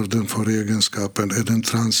relationen, vad har den för egenskapen, är den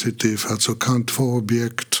transitiv, kan två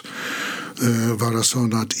objekt vara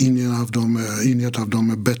sådana att inget av dem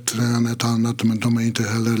är bättre än ett annat, men de är inte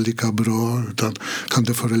heller lika bra, utan kan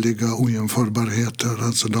det föreligga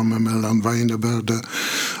ojämförbarheter de emellan. Vad innebär det?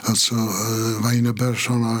 Vad innebär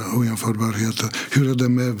sådana ojämförbarheter? Hur är det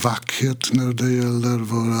med vackhet när det gäller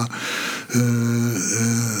våra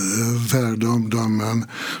värdeomdömen?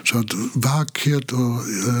 Så att vackhet och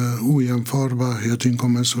ojämförbarhet,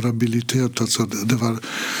 inkommensurabilitet, det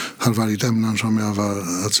har varit ämnen som jag var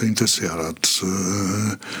intresserad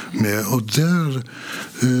med. Och där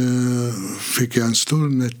fick jag en stor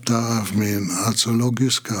nytta av min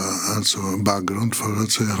logiska bakgrund, för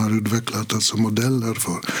att jag har utvecklat modeller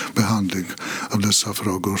för behandling av dessa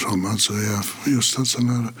frågor som är just en sån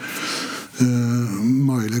här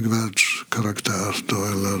möjlig karaktär då,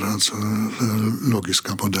 eller alltså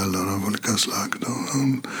logiska modeller av olika slag då.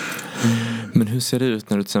 Men hur ser det ut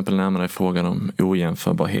när du till exempel närmar dig frågan om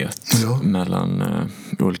ojämförbarhet mellan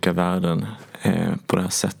olika värden på det här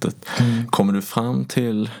sättet? Kommer du fram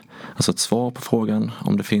till alltså ett svar på frågan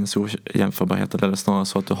om det finns ojämförbarhet, eller är det snarare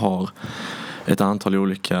så att du har ett antal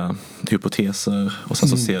olika hypoteser och sen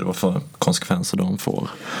så ser du vad för konsekvenser de får?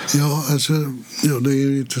 Ja, alltså, det är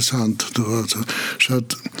ju intressant då, alltså. Så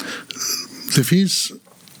att det finns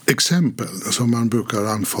exempel som man brukar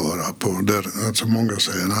anföra på där alltså många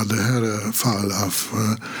säger att det här är fall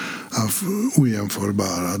av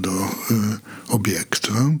ojämförbara då, objekt.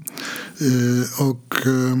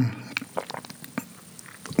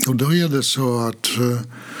 Och då är det så att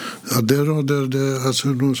det råder det alltså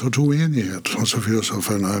någon sorts oenighet alltså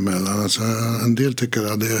filosoferna emellan. Alltså, en del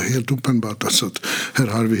tycker att det är helt uppenbart alltså att här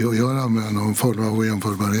har vi att göra med någon form av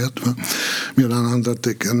ojämförbarhet. Medan andra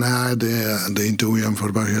tycker nej, det är inte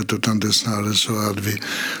ojämförbarhet, utan det är snarare så att vi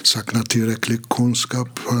saknar tillräcklig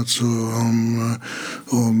kunskap alltså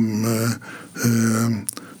om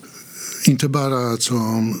inte bara alltså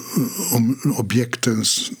om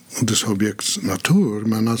objektens och dess objekts natur,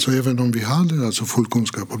 men alltså även om vi hade alltså full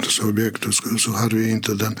kunskap om dessa objekt så hade vi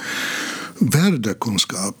inte den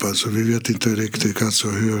värdekunskap. Alltså vi vet inte riktigt alltså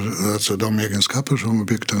hur alltså de egenskaper som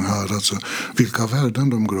objekten har, alltså vilka värden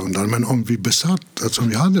de grundar. Men om vi besatt, alltså om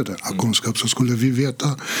vi hade den här kunskap, så skulle vi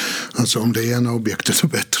veta alltså om det ena objektet är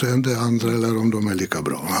bättre än det andra eller om de är lika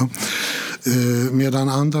bra. Medan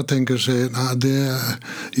andra tänker sig att det är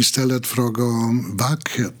istället fråga om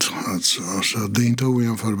vackhet. Alltså det är inte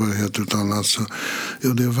ojämförbarhet, utan alltså,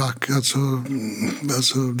 det är vackert,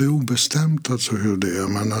 alltså det är obestämt alltså hur det är,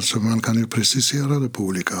 men alltså man kan ju precisera det på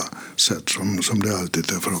olika sätt som det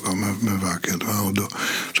alltid är fråga om med vackert.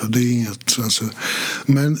 Så det är inget alltså.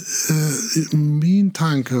 Men min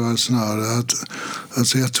tanke var snarare att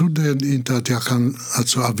alltså jag trodde inte att jag kan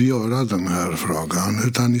alltså avgöra den här frågan,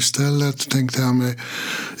 utan istället tänkte jag mig,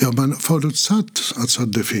 men förutsatt alltså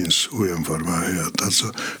att det finns ojämförbarhet,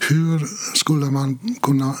 alltså hur skulle man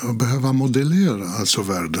kunna behöva modellera alltså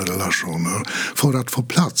värderelationer för att få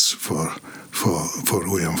plats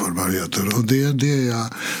för ojämförbarheter, och det är det jag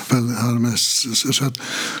väl har mest så att,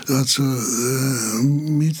 alltså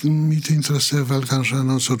mitt intresse är väl kanske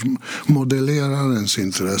någon sorts modellerarens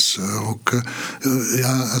intresse, och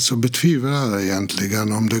jag alltså betvivlar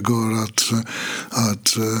egentligen om det går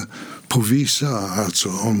att påvisa alltså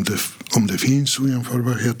om det finns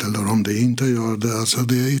ojämförbarhet eller om det inte gör det. Alltså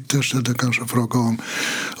det är ytterst det kanske fråga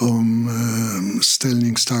om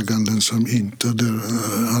ställningstaganden som inte där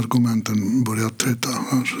argumenten börjar träta.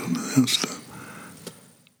 Just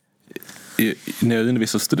det. När jag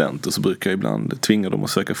undervisar studenter så brukar jag ibland tvinga dem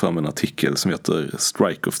att söka fram en artikel som heter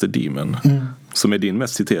Strike of the Demon, som är din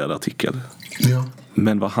mest citerade artikel. Ja.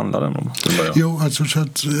 Men vad handlar den om? Jo, alltså så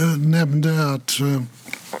att jag nämnde att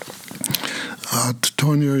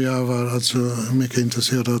Tony och jag var alltså mycket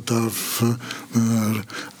intresserade av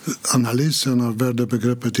analysen av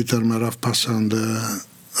värdebegreppet i termer av passande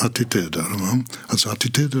attityder. Alltså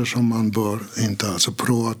attityder som man bör inte, alltså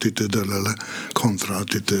pro-attityder eller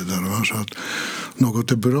kontra-attityder. Så att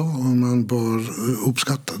något är bra och man bör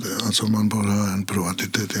uppskatta det. Alltså man bör ha en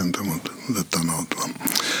pro-attityd gentemot detta något.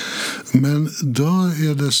 Men då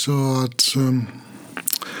är det så att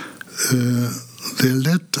det är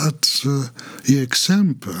lätt att ge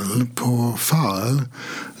exempel på fall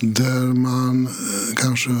där man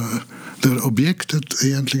där objektet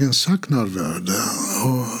egentligen saknar värde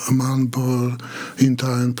och man bör inte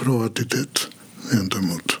ha en pro-attityd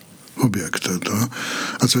gentemot objektet.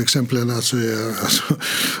 Alltså exemplen alltså är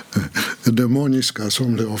demoniska,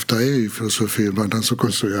 som det ofta är i filosofin. Man alltså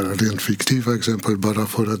konstruerar rent fiktiva exempel bara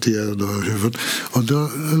för att ge huvud. Och då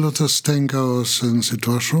låt oss tänka oss en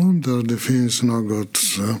situation där det finns något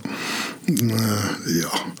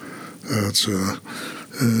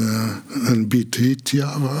en bit hit,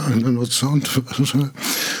 eller något sånt.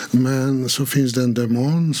 Men så finns det en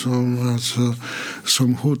demon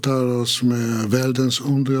som hotar oss med världens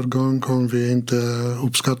undergång om vi inte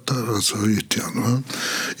uppskattar alltså ytjan.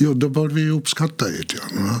 Jo, då bör vi uppskatta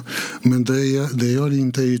ytjan. Men det gör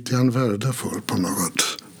inte ytjan värdefull på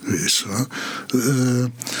något vis.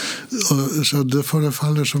 Så det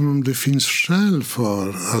förefaller som om det finns skäl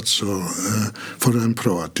för en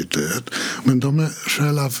pro-attityd. Men de är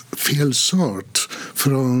skäl av fel sort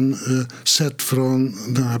sett från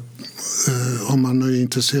den här, om man är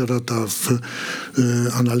intresserad av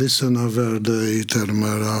analysen av värde i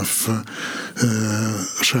termer av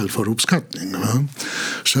skäl för uppskattning.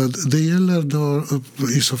 Så det gäller då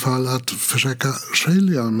i så fall att försöka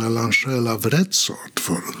skilja mellan skäl av rätt sort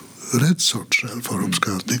för rätt sorts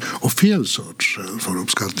självföruppskattning och fel sorts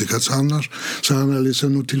självföruppskattning. Alltså annars så är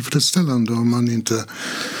analysen otillfredsställande om man inte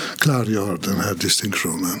klargör den här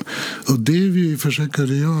distinktionen. Och det vi försöker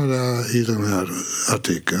göra i den här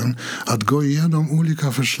artikeln, att gå igenom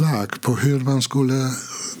olika förslag på hur man skulle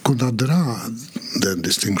kunna dra den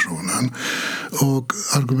distinktionen och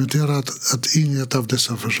argumentera att inget av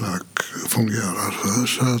dessa förslag fungerar.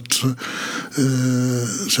 Så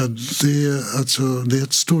att det är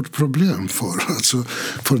ett stort problem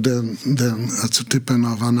för den typen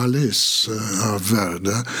av analys av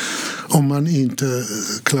värde om man inte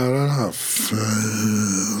klarar av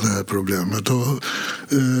det här problemet. Och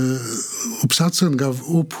uppsatsen gav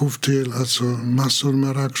upphov till massor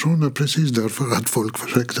med reaktioner precis därför att folk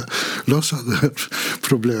försökte lösa det här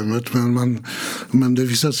problemet, men det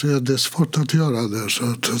visade sig att det är svårt att göra det,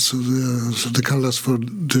 så det kallas för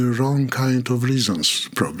the wrong kind of reasons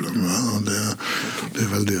problem. Och det är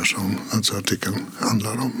väl det som artikeln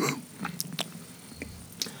handlar om.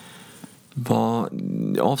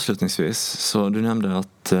 Avslutningsvis, så du nämnde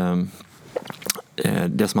att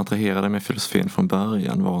det som attraherade med filosofin från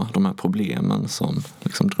början var de här problemen som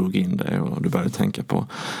liksom drog in dig och du började tänka på.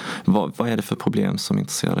 Vad är det för problem som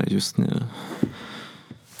intresserar dig just nu?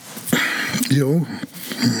 Jo,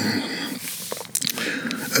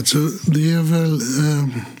 det är väl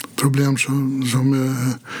problem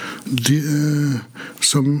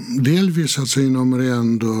som delvis inom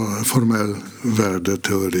ren formell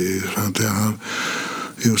värdeteori. Jag har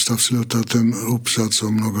just avslutat en uppsats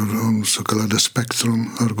om så kallade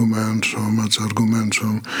spektrumargument, argument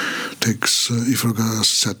som tycks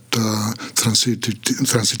ifrågasätta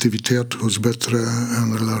transitivitet hos bättre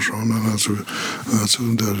än relationer.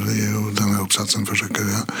 Där den här uppsatsen försöker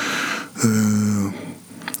jag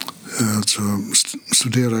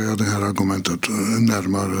studerar jag det här argumentet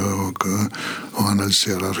närmare och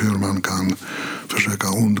analyserar hur man kan försöka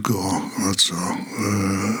undgå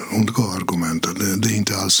argumentet. Det är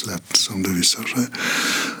inte alls lätt som det visar sig.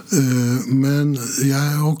 Men jag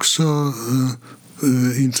är också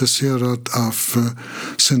intresserad av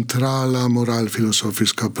centrala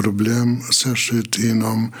moralfilosofiska problem, särskilt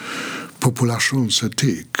inom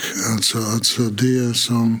populationsetik. Alltså det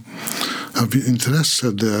som av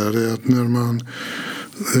intresse där är att när man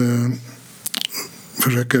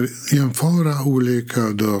försöker jämföra olika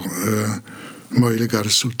möjliga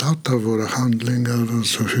resultat av våra handlingar,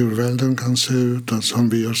 alltså hur världen kan se ut, alltså om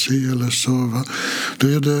vi gör si eller så, då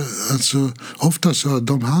är det ofta så att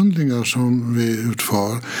de handlingar som vi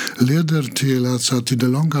utför leder till att i det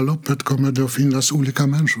långa loppet kommer det att finnas olika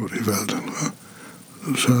människor i världen.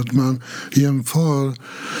 Så att man jämför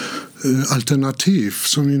alternativ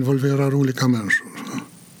som involverar olika människor.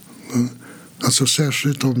 Alltså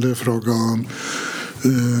särskilt om det är fråga om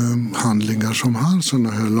handlingar som har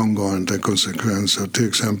sådana här långgående konsekvenser. Till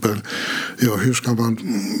exempel, hur ska man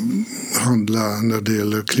handla när det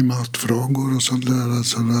gäller klimatfrågor och sånt där.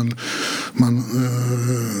 Alltså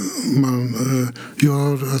man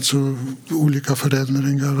gör olika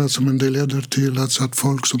förändringar, men det leder till att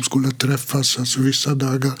folk som skulle träffas vissa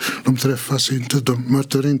dagar, de träffas inte, de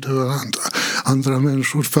möter inte varandra. Andra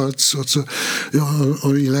människor föds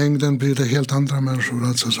och i längden blir det helt andra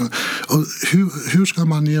människor. Och hur ska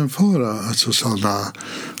man jämföra sådana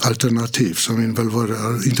alternativ som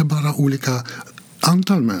involverar inte bara olika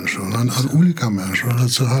antal människor, men olika människor.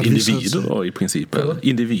 Individer då i princip?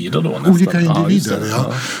 Individer då nästan? Olika individer,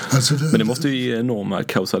 ja. Men det måste ju ge enorma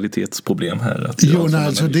kausalitetsproblem här.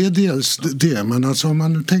 Det är dels det, men om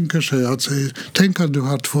man nu tänker sig tänk att du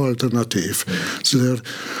har två alternativ. Så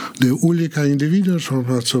det är olika individer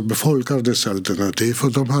som befolkar dessa alternativ,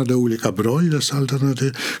 och de har det olika bra i dessa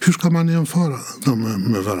alternativ. Hur ska man jämföra dem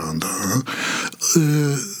med varandra?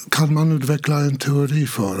 Kan man utveckla en teori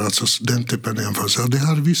för den typen av jämförelse? Det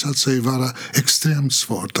har visat sig vara extremt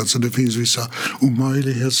svårt. Det finns vissa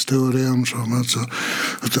omöjlighetsteorem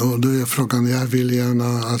och då är frågan, jag vill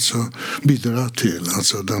gärna bidra till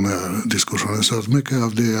den här diskussionen. Så att mycket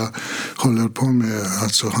av det jag håller på med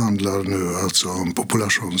handlar nu om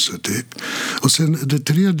populationsetik. Och sen det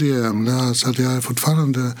tredje ämnet, att jag är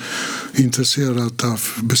fortfarande intresserad av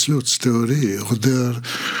beslutsteori, och där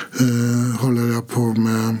håller jag på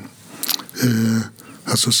med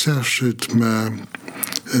särskilt med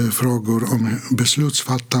frågor om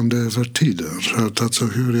beslutsfattande över tiden. Så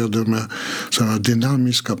hur är det med sådana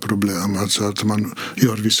dynamiska problem? Att man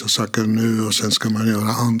gör vissa saker nu och sen ska man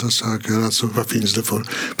göra andra saker. Vad finns det för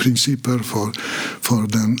principer för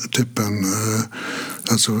den typen?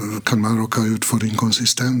 Kan man råka ut för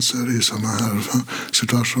inkonsistenser i sådana här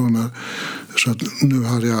situationer? Så att nu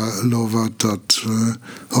har jag lovat att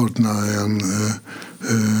ordna en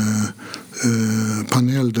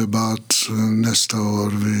paneldebatt nästa år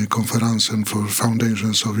vid konferensen för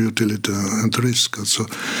Foundations of Utility and Risk, alltså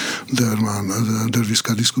där vi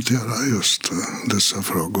ska diskutera just dessa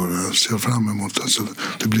frågor. Jag ser fram emot, alltså,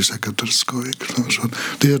 det blir säkert skoj. Så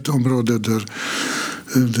det är ett område där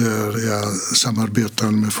jag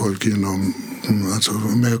samarbetar med folk inom, alltså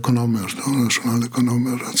med ekonomer,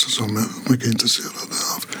 nationalekonomer, alltså, som är mycket intresserade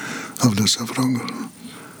av dessa frågor.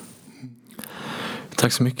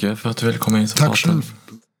 Tack så mycket för att du ville komma in och prata. Tack själv.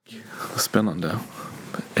 Spännande.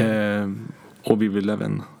 Och vi vill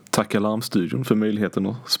även tacka Larmstudion för möjligheten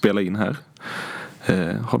att spela in här.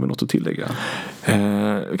 Har vi något att tillägga?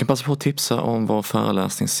 Vi kan passa på att tipsa om vår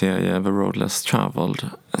föreläsningsserie The Road Less Traveled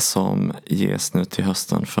som ges nu till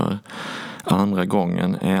hösten för andra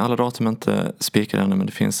gången. Alla datum är inte spikade ännu, men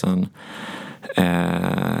det finns en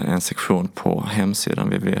sektion på hemsidan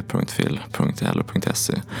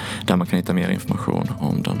www.fil.lo.se där man kan hitta mer information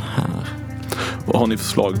om den här. Och har ni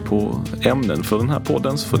förslag på ämnen för den här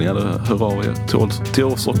podden så får ni gärna höra av er till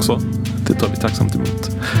oss också. Det tar vi tacksamt emot.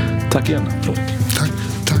 Tack igen.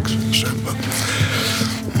 Tack själva.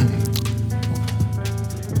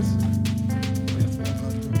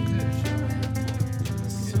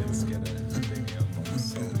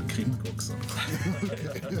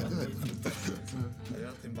 Det är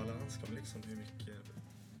alltid en balans, liksom hur mycket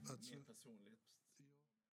personligt